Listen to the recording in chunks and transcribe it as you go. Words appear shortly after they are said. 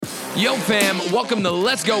Yo fam, welcome to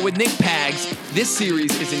Let's Go with Nick Pags. This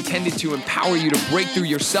series is intended to empower you to break through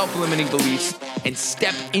your self-limiting beliefs and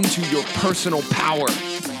step into your personal power.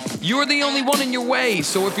 You're the only one in your way,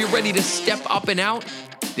 so if you're ready to step up and out,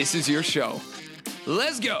 this is your show.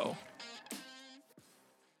 Let's go.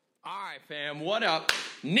 All right fam, what up?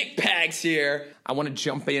 Nick Pags here. I want to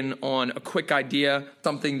jump in on a quick idea,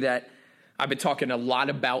 something that I've been talking a lot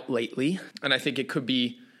about lately, and I think it could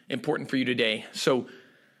be important for you today. So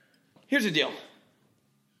here's the deal.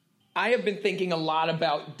 I have been thinking a lot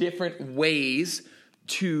about different ways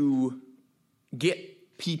to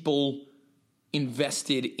get people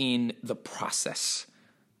invested in the process.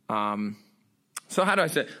 So how do I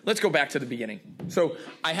say it? Let's go back to the beginning. So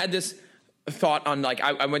I had this thought on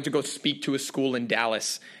I went to go speak to a school in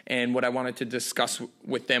Dallas, and what I wanted to discuss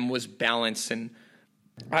with them was balance. And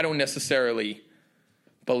I don't necessarily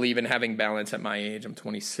believe in having balance at my age. I'm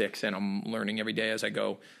 26 and I'm learning every day as I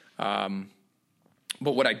go.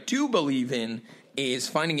 But what I do believe in is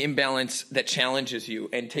finding imbalance that challenges you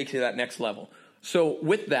and takes you to that next level. So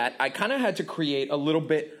with that, I kind of had to create a little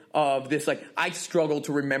bit of this, I struggle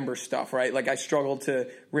to remember stuff, right? I struggle to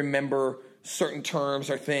remember certain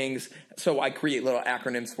terms or things. So I create little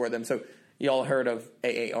acronyms for them. So you all heard of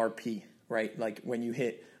AARP, right? When you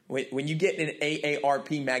get an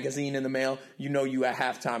AARP magazine in the mail, you know you at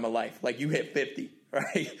halftime of life. You hit 50,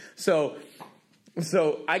 right? So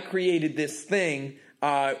I created this thing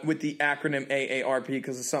with the acronym AARP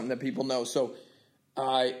because it's something that people know. So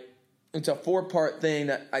it's a 4-part thing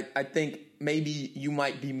that I think maybe you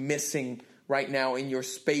might be missing right now in your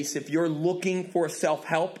space. If you're looking for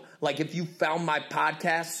self-help, if you found my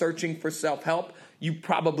podcast searching for self-help, you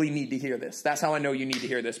probably need to hear this. That's how I know you need to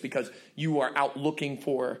hear this, because you are out looking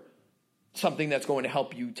for something that's going to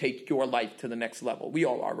help you take your life to the next level. We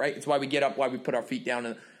all are, right? It's why we get up, why we put our feet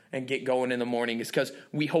down and get going in the morning, is because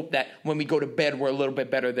we hope that when we go to bed, we're a little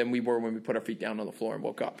bit better than we were when we put our feet down on the floor and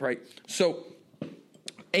woke up, right? So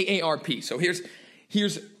AARP. So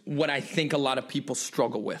here's what I think a lot of people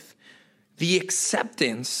struggle with. The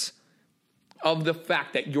acceptance of the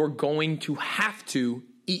fact that you're going to have to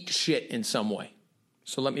eat shit in some way.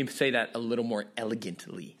 So let me say that a little more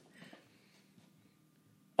elegantly.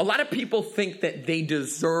 A lot of people think that they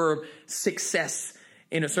deserve success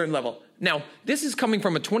in a certain level. Now, this is coming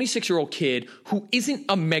from a 26-year-old kid who isn't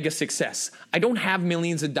a mega success. I don't have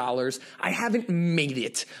millions of dollars. I haven't made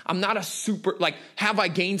it. I'm not a super, have I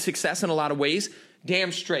gained success in a lot of ways?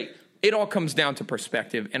 Damn straight. It all comes down to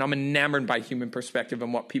perspective, and I'm enamored by human perspective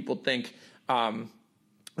and what people think and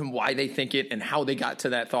why they think it and how they got to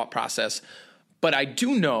that thought process. But I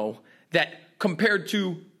do know that compared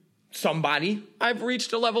to somebody, I've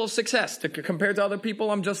reached a level of success. Compared to other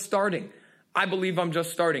people, I'm just starting. I believe I'm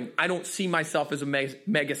just starting. I don't see myself as a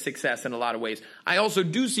mega success in a lot of ways. I also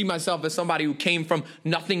do see myself as somebody who came from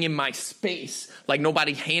nothing in my space.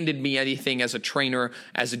 Nobody handed me anything as a trainer,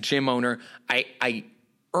 as a gym owner. I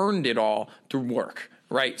earned it all through work,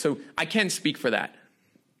 right? So I can speak for that.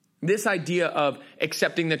 This idea of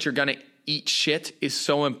accepting that you're going to eat shit is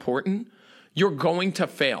so important. You're going to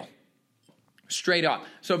fail. Straight up.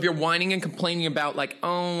 So if you're whining and complaining about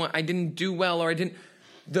I didn't do well, or I didn't...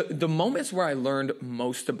 The moments where I learned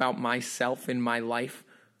most about myself in my life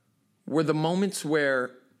were the moments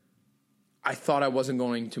where I thought I wasn't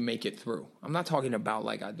going to make it through. I'm not talking about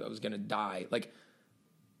I was going to die.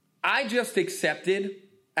 I just accepted,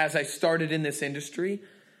 as I started in this industry,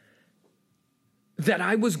 that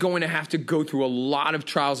I was going to have to go through a lot of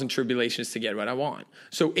trials and tribulations to get what I want.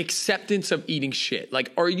 So acceptance of eating shit.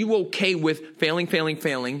 Are you okay with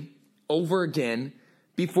failing over again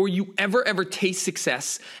before you ever taste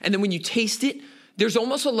success? And then when you taste it, there's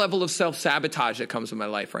almost a level of self-sabotage that comes in my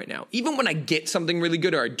life right now. Even when I get something really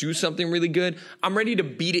good or I do something really good, I'm ready to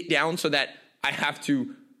beat it down so that I have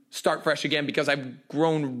to start fresh again, because I've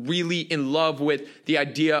grown really in love with the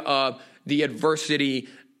idea of the adversity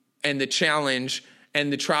and the challenge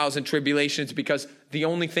and the trials and tribulations, because the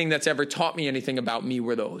only thing that's ever taught me anything about me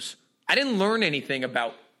were those. I didn't learn anything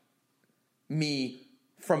about me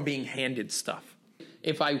from being handed stuff.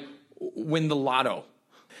 If I win the lotto,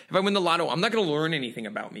 I'm not going to learn anything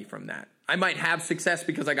about me from that. I might have success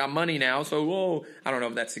because I got money now. So, I don't know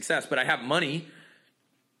if that's success, but I have money.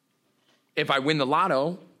 If I win the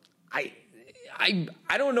lotto,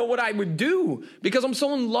 I don't know what I would do, because I'm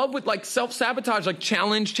so in love with self-sabotage,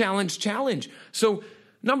 challenge. So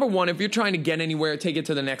number one, if you're trying to get anywhere, take it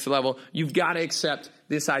to the next level, you've got to accept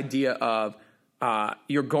this idea of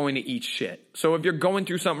you're going to eat shit. So if you're going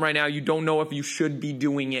through something right now, you don't know if you should be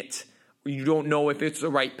doing it, or you don't know if it's the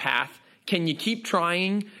right path. Can you keep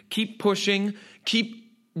trying, keep pushing,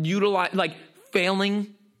 keep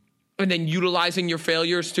failing and then utilizing your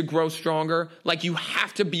failures to grow stronger. Like, you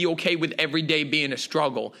have to be okay with every day being a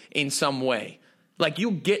struggle in some way. Like,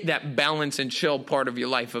 you'll get that balance and chill part of your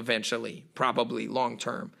life eventually, probably long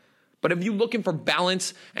term. But if you're looking for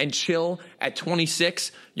balance and chill at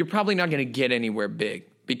 26, you're probably not going to get anywhere big,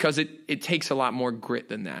 because it takes a lot more grit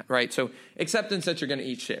than that, right? So acceptance that you're going to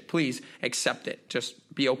eat shit. Please accept it. Just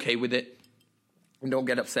be okay with it, and don't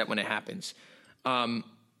get upset when it happens.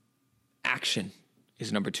 Action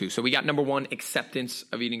is number 2. So we got number 1, acceptance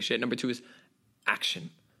of eating shit. Number 2 is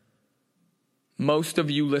action. Most of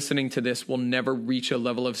you listening to this will never reach a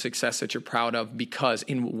level of success that you're proud of, because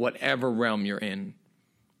in whatever realm you're in,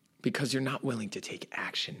 because you're not willing to take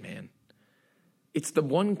action, man. It's the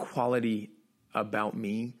one quality about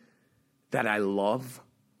me that I love.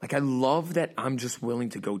 Like, I love that I'm just willing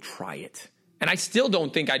to go try it. And I still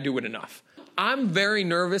don't think I do it enough. I'm very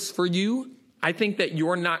nervous for you. I think that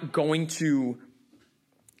you're not going to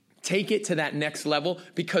take it to that next level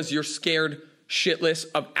because you're scared shitless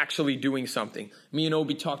of actually doing something. Me and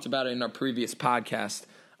Obi talked about it in our previous podcast,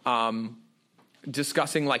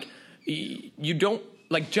 discussing, like, you don't,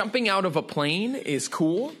 like, jumping out of a plane is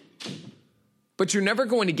cool, but you're never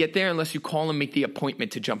going to get there unless you call and make the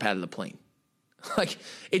appointment to jump out of the plane. Like,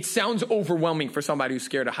 it sounds overwhelming for somebody who's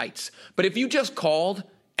scared of heights. But if you just called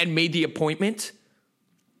and made the appointment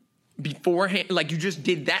beforehand, like you just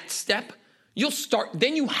did that step,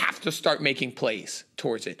 then you have to start making plays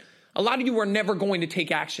towards it. A lot of you are never going to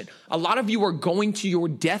take action. A lot of you are going to your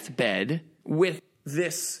deathbed with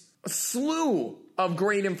this slew of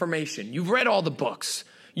great information. You've read all the books.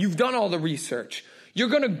 You've done all the research. You're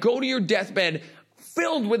going to go to your deathbed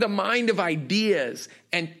filled with a mind of ideas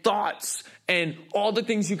and thoughts and all the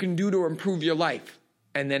things you can do to improve your life.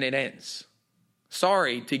 And then it ends.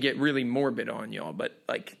 Sorry to get really morbid on y'all, but,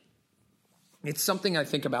 like, it's something I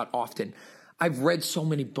think about often. I've read so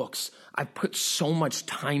many books. I've put so much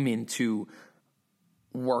time into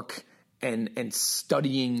work and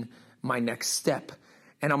studying my next step.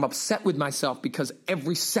 And I'm upset with myself because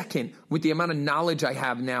every second, with the amount of knowledge I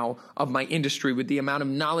have now of my industry, with the amount of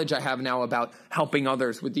knowledge I have now about helping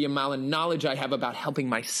others, with the amount of knowledge I have about helping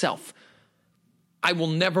myself,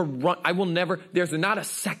 there's not a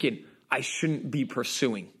second I shouldn't be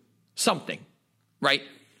pursuing something, right?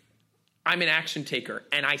 I'm an action taker,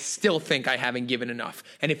 and I still think I haven't given enough.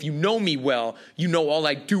 And if you know me well, you know all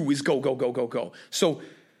I do is go, go, go, go, go. So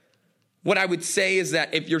what I would say is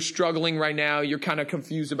that if you're struggling right now, you're kind of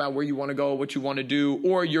confused about where you want to go, what you want to do,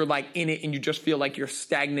 or you're, like, in it and you just feel like you're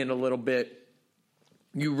stagnant a little bit,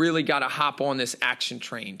 you really got to hop on this action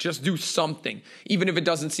train. Just do something, even if it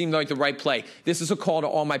doesn't seem like the right play. This is a call to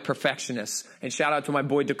all my perfectionists. And shout out to my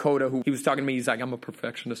boy Dakota, who he was talking to me. He's like, I'm a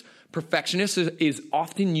perfectionist. Perfectionist is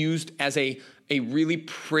often used as a really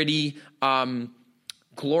pretty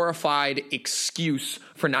glorified excuse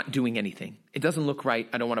for not doing anything. It doesn't look right.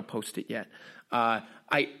 I don't want to post it yet. I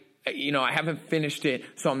haven't finished it,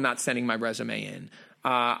 so I'm not sending my resume in.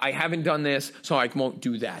 I haven't done this, so I won't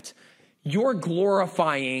do that. You're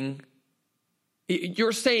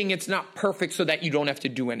saying it's not perfect so that you don't have to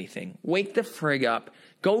do anything. Wake the frig up.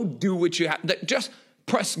 Go do what you have. Just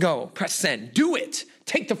press go, press send. Do it.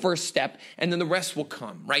 Take the first step, and then the rest will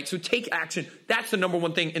come, right? So take action. That's the number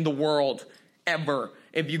one thing in the world ever.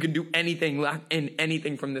 If you can do anything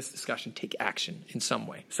from this discussion, take action in some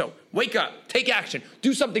way. So wake up, take action,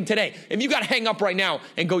 do something today. If you got to hang up right now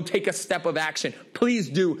and go take a step of action, please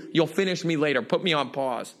do. You'll finish me later. Put me on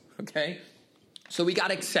pause. Okay, so we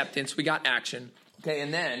got acceptance, we got action, okay,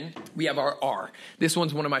 and then we have our R. This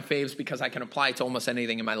one's one of my faves because I can apply it to almost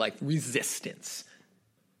anything in my life. Resistance.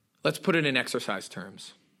 Let's put it in exercise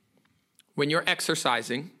terms. When you're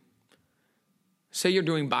exercising, say you're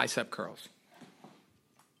doing bicep curls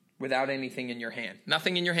without anything in your hand,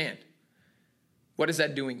 nothing in your hand. What is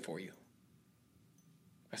that doing for you?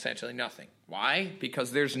 Essentially nothing. Why?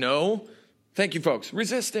 Because there's no, thank you folks,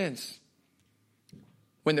 resistance.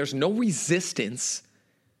 When there's no resistance,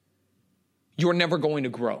 you're never going to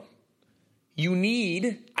grow.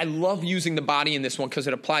 I love using the body in this one because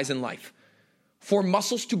it applies in life. For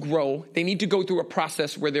muscles to grow, they need to go through a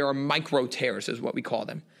process where there are micro tears, is what we call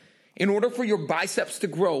them. In order for your biceps to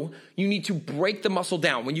grow, you need to break the muscle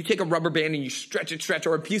down. When you take a rubber band and you stretch,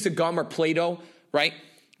 or a piece of gum or Play-Doh, right?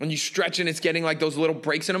 When you stretch and it's getting like those little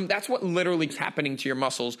breaks in them, that's what literally is happening to your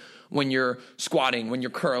muscles when you're squatting, when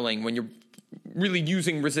you're curling, when you're really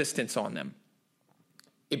using resistance on them.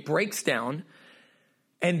 It breaks down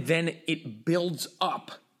and then it builds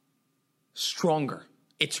up stronger.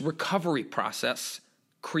 Its recovery process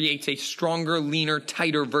creates a stronger, leaner,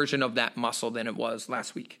 tighter version of that muscle than it was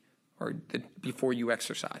last week or before you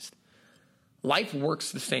exercised. Life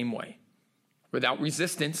works the same way. Without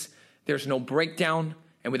resistance, there's no breakdown,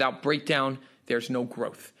 and without breakdown, there's no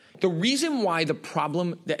growth. The reason why the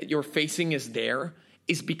problem that you're facing is there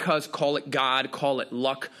is because, call it God, call it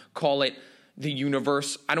luck, call it the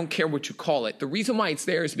universe, I don't care what you call it. The reason why it's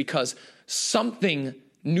there is because something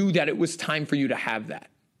knew that it was time for you to have that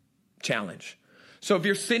challenge. So if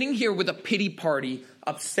you're sitting here with a pity party,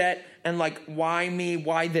 upset, and like, why me,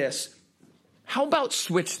 why this? How about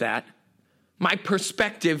switch that? My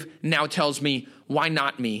perspective now tells me, why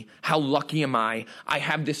not me? How lucky am I? I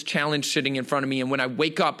have this challenge sitting in front of me, and when I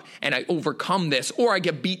wake up and I overcome this, or I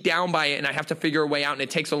get beat down by it and I have to figure a way out and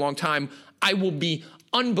it takes a long time, I will be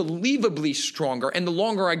unbelievably stronger. And the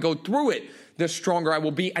longer I go through it, the stronger I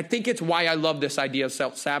will be. I think it's why I love this idea of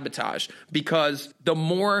self-sabotage, because the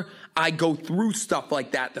more I go through stuff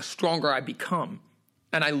like that, the stronger I become.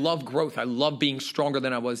 And I love growth. I love being stronger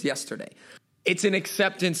than I was yesterday. It's an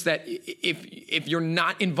acceptance that if you're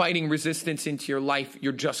not inviting resistance into your life,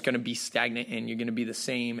 you're just going to be stagnant and you're going to be the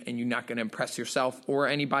same and you're not going to impress yourself or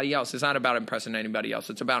anybody else. It's not about impressing anybody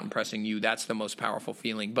else. It's about impressing you. That's the most powerful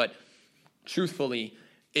feeling. But truthfully,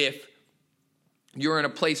 if you're in a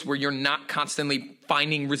place where you're not constantly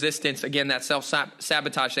finding resistance, again, that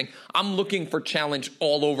self-sabotage thing, I'm looking for challenge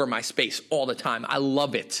all over my space all the time. I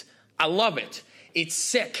love it. I love it. It's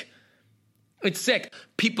sick. It's sick.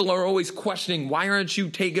 People are always questioning, why aren't you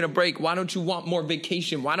taking a break? Why don't you want more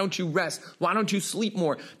vacation? Why don't you rest? Why don't you sleep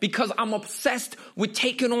more? Because I'm obsessed with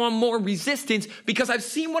taking on more resistance because I've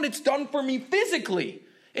seen what it's done for me physically.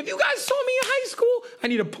 If you guys saw me in high school, I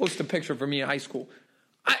need to post a picture for me in high school.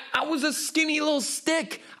 I was a skinny little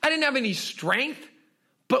stick. I didn't have any strength.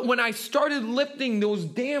 But when I started lifting those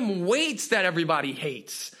damn weights that everybody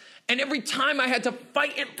hates, and every time I had to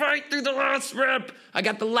fight through the last rep, I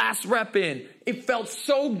got the last rep in. It felt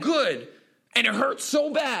so good, and it hurt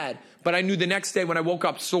so bad. But I knew the next day when I woke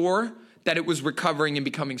up sore that it was recovering and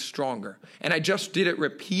becoming stronger. And I just did it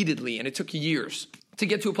repeatedly, and it took years to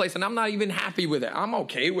get to a place, and I'm not even happy with it. I'm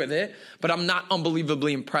okay with it, but I'm not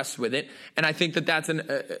unbelievably impressed with it. And I think that that's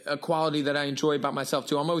a quality that I enjoy about myself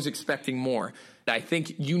too. I'm always expecting more. I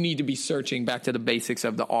think you need to be searching back to the basics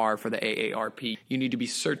of the R for the AARP. You need to be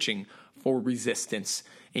searching for resistance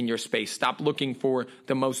in your space. Stop looking for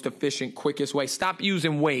the most efficient, quickest way. Stop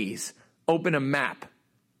using Waze. Open a map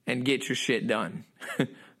and get your shit done.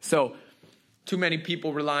 So too many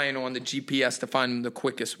people relying on the GPS to find the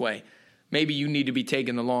quickest way. Maybe you need to be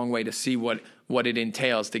taking the long way to see what it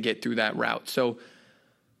entails to get through that route. So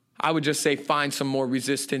I would just say find some more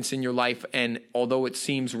resistance in your life. And although it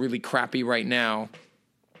seems really crappy right now,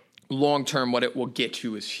 long-term, what it will get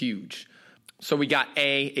you is huge. So we got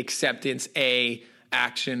A, acceptance, A,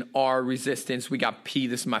 action, R, resistance. We got P,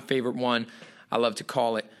 this is my favorite one. I love to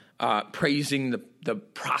call it praising the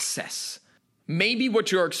process. Maybe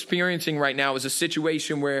what you're experiencing right now is a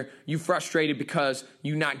situation where you're frustrated because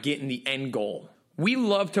you're not getting the end goal. We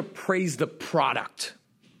love to praise the product.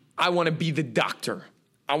 I want to be the doctor.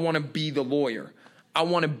 I want to be the lawyer. I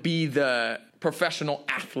want to be the professional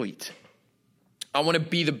athlete. I want to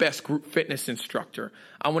be the best group fitness instructor.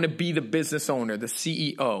 I want to be the business owner, the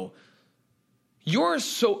CEO.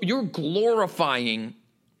 You're glorifying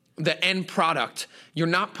the end product. You're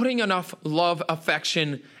not putting enough love,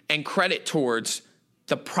 affection, and credit towards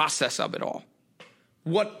the process of it all.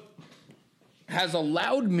 What has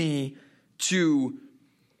allowed me to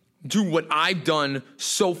do what I've done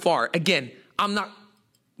so far, again,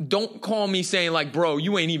 don't call me saying like, bro,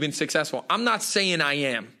 you ain't even successful. I'm not saying I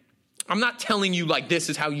am. I'm not telling you like this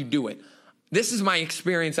is how you do it. This is my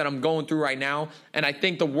experience that I'm going through right now. And I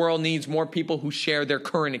think the world needs more people who share their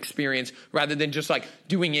current experience rather than just like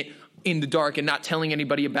doing it in the dark and not telling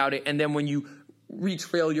anybody about it. And then when you reach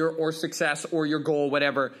failure or success or your goal,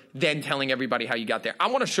 whatever, then telling everybody how you got there. I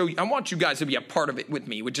want you guys to be a part of it with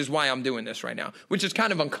me, which is why I'm doing this right now, which is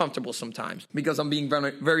kind of uncomfortable sometimes because I'm being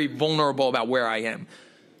very, very vulnerable about where I am.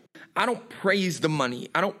 I don't praise the money.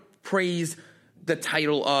 I don't praise the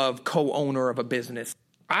title of co-owner of a business.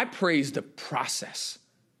 I praise the process.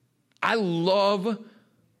 I love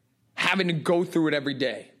having to go through it every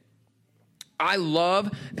day. I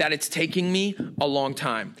love that it's taking me a long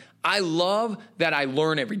time. I love that I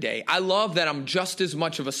learn every day. I love that I'm just as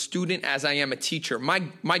much of a student as I am a teacher.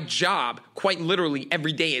 My job, quite literally,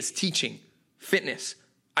 every day is teaching fitness,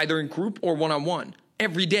 either in group or one-on-one.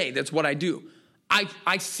 Every day, that's what I do.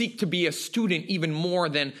 I seek to be a student even more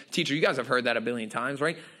than teacher. You guys have heard that a billion times,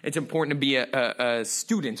 right? It's important to be a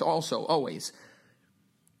student also, always.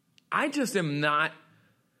 I'm not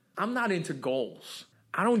into goals.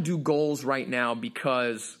 I don't do goals right now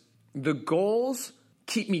because the goals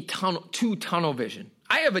keep me too tunnel vision.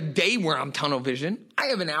 I have a day where I'm tunnel vision. I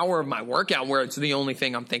have an hour of my workout where it's the only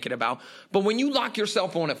thing I'm thinking about. But when you lock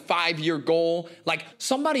yourself on a 5-year goal, like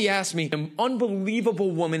somebody asked me, an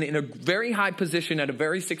unbelievable woman in a very high position at a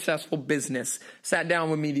very successful business sat down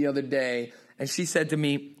with me the other day and she said to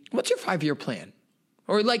me, what's your 5-year plan?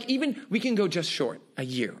 Or like even we can go just short, a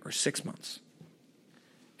year or 6 months.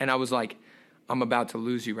 And I was like, I'm about to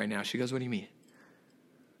lose you right now. She goes, what do you mean?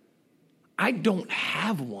 I don't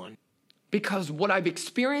have one. Because what I've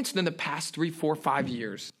experienced in the past 3, 4, 5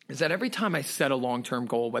 years is that every time I set a long-term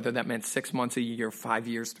goal, whether that meant 6 months, a year, 5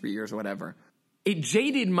 years, 3 years, whatever, it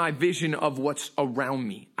jaded my vision of what's around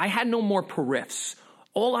me. I had no more periphs.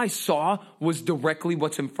 All I saw was directly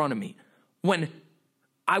what's in front of me. When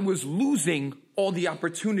I was losing all the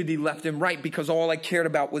opportunity left and right because all I cared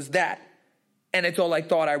about was that. And it's all I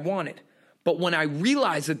thought I wanted. But when I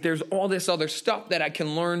realized that there's all this other stuff that I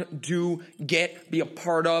can learn, do, get, be a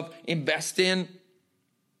part of, invest in,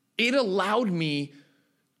 it allowed me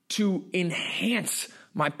to enhance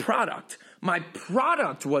my product. My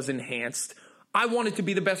product was enhanced. I wanted to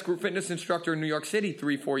be the best group fitness instructor in New York City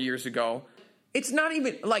 3, 4 years ago. It's not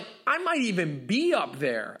even, like, I might even be up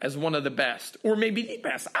there as one of the best, or maybe the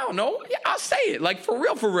best. I don't know. Yeah, I'll say it, like, for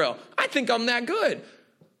real. I think I'm that good.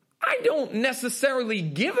 I don't necessarily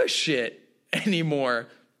give a shit anymore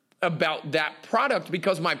about that product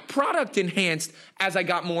because my product enhanced as I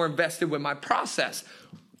got more invested with my process.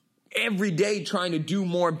 Every day trying to do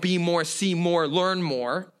more, be more, see more, learn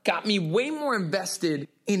more got me way more invested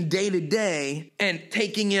in day to day and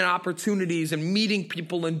taking in opportunities and meeting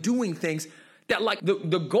people and doing things that like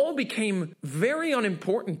the goal became very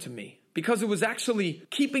unimportant to me because it was actually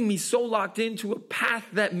keeping me so locked into a path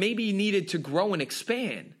that maybe needed to grow and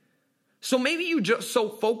expand. So maybe you just so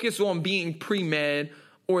focus on being pre-med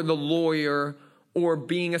or the lawyer or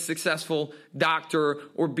being a successful doctor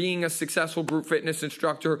or being a successful group fitness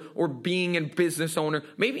instructor or being a business owner.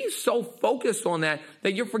 Maybe you're so focused on that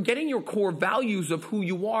you're forgetting your core values of who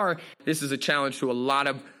you are. This is a challenge to a lot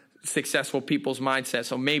of successful people's mindset.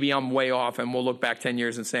 So maybe I'm way off and we'll look back 10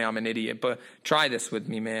 years and say I'm an idiot. But try this with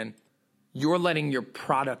me, man. You're letting your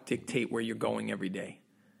product dictate where you're going every day.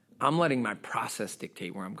 I'm letting my process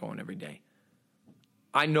dictate where I'm going every day.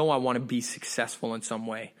 I know I want to be successful in some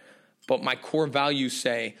way, but my core values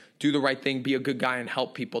say, do the right thing, be a good guy, and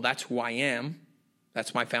help people. That's who I am.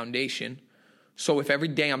 That's my foundation. So if every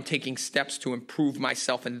day I'm taking steps to improve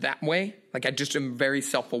myself in that way, like I just am very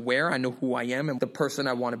self-aware, I know who I am and the person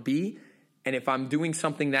I want to be, and if I'm doing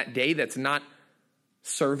something that day that's not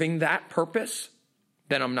serving that purpose,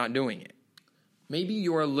 then I'm not doing it. Maybe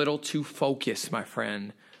you're a little too focused, my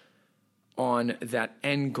friend, on that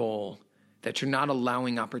end goal, that you're not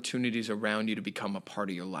allowing opportunities around you to become a part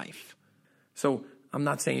of your life. So I'm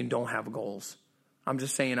not saying don't have goals. I'm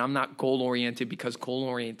just saying I'm not goal-oriented because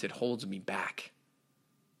goal-oriented holds me back.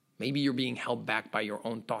 Maybe you're being held back by your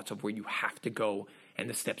own thoughts of where you have to go and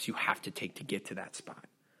the steps you have to take to get to that spot.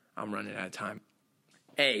 I'm running out of time.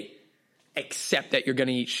 A, accept that you're going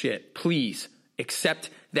to eat shit. Please accept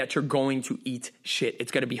that you're going to eat shit.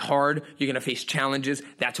 It's going to be hard. You're going to face challenges.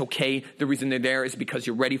 That's okay. The reason they're there is because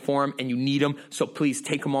you're ready for them and you need them. So please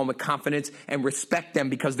take them on with confidence and respect them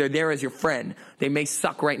because they're there as your friend. They may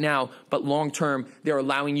suck right now, but long term, they're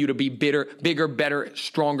allowing you to be bigger, better,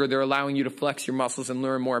 stronger. They're allowing you to flex your muscles and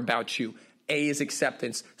learn more about you. A is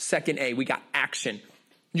acceptance. Second A, we got action.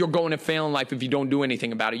 You're going to fail in life if you don't do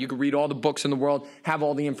anything about it. You can read all the books in the world, have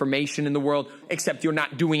all the information in the world, except you're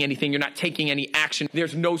not doing anything. You're not taking any action.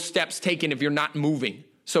 There's no steps taken if you're not moving.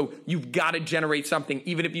 So you've got to generate something.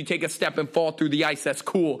 Even if you take a step and fall through the ice, that's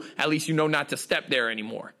cool. At least you know not to step there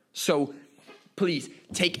anymore. So please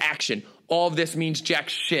take action. All of this means jack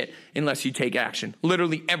shit unless you take action.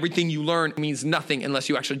 Literally everything you learn means nothing unless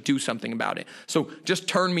you actually do something about it. So just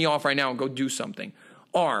turn me off right now and go do something.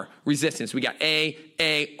 R, resistance. We got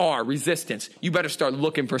A, R, resistance. You better start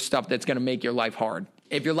looking for stuff that's going to make your life hard.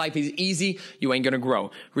 If your life is easy, you ain't going to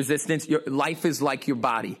grow. Resistance, your life is like your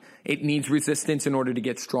body. It needs resistance in order to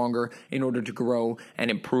get stronger, in order to grow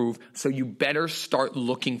and improve. So you better start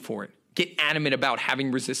looking for it. Get adamant about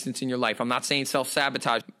having resistance in your life. I'm not saying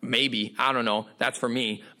self-sabotage. Maybe. I don't know. That's for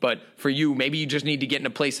me. But for you, maybe you just need to get in a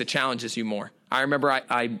place that challenges you more. I remember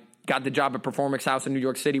I got the job at Performance House in New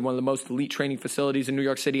York City, one of the most elite training facilities in New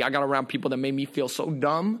York City. I got around people that made me feel so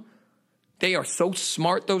dumb. They are so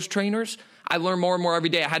smart, those trainers. I learn more and more every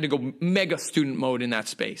day. I had to go mega student mode in that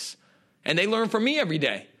space. And they learn from me every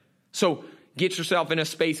day. So get yourself in a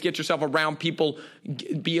space, get yourself around people,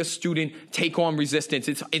 be a student, take on resistance.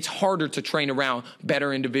 It's harder to train around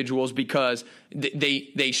better individuals because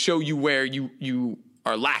they show you where you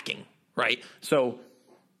are lacking, right? So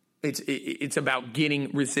It's about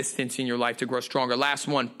getting resistance in your life to grow stronger. Last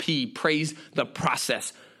one, P, praise the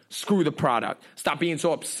process. Screw the product. Stop being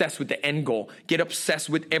so obsessed with the end goal. Get obsessed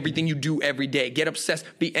with everything you do every day. Get obsessed.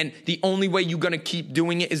 And the only way you're going to keep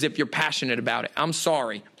doing it is if you're passionate about it. I'm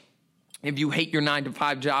sorry. If you hate your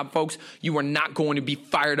 9-to-5 job, folks, you are not going to be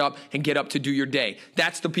fired up and get up to do your day.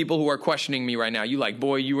 That's the people who are questioning me right now. You like,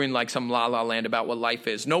 boy, you're in like some la-la land about what life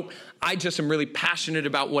is. Nope. I just am really passionate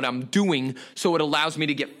about what I'm doing, so it allows me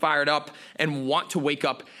to get fired up and want to wake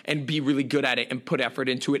up and be really good at it and put effort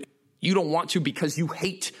into it. You don't want to because you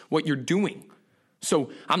hate what you're doing.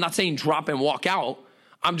 So I'm not saying drop and walk out.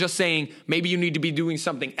 I'm just saying maybe you need to be doing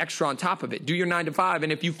something extra on top of it. Do your 9-to-5,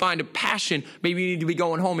 and if you find a passion, maybe you need to be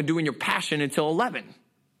going home and doing your passion until 11.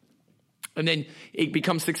 And then it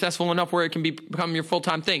becomes successful enough where it can become your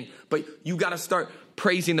full-time thing. But you got to start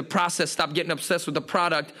praising the process. Stop getting obsessed with the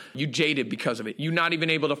product. You jaded because of it. You're not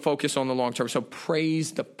even able to focus on the long term. So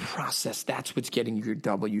praise the process. That's what's getting you your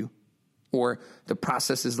W. Or the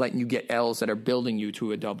process is letting you get L's that are building you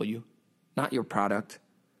to a W, not your product.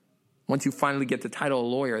 Once you finally get the title of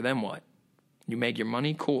lawyer, then what? You make your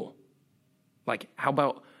money? Cool. Like, how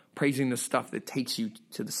about praising the stuff that takes you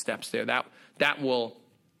to the steps there? That will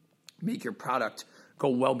make your product go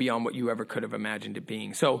well beyond what you ever could have imagined it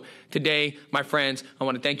being. So today, my friends, I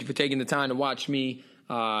want to thank you for taking the time to watch me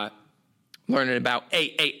learning about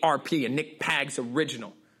AARP, a Nick Pags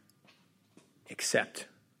original. Except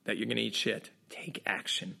that you're going to eat shit. Take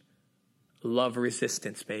action. Love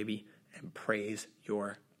resistance, baby, and praise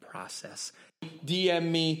your process. DM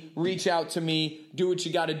me, reach out to me, do what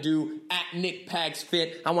you got to do at Nick Pags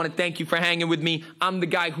Fit. I want to thank you for hanging with me. I'm the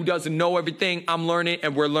guy who doesn't know everything. I'm learning,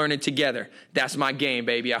 and we're learning together. That's my game,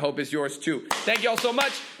 baby. I hope it's yours too. Thank y'all so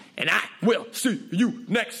much, and I will see you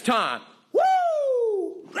next time.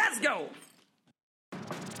 Woo! Let's go.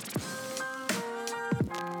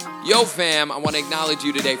 Yo, fam, I want to acknowledge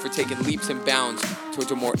you today for taking leaps and bounds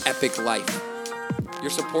towards a more epic life.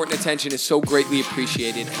 Your support and attention is so greatly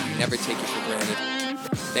appreciated, and I never take it for granted.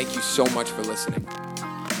 Thank you so much for listening.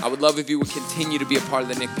 I would love if you would continue to be a part of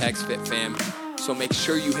the Nick Pags Fit fam, so make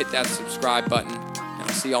sure you hit that subscribe button, and I'll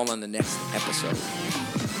see y'all on the next episode.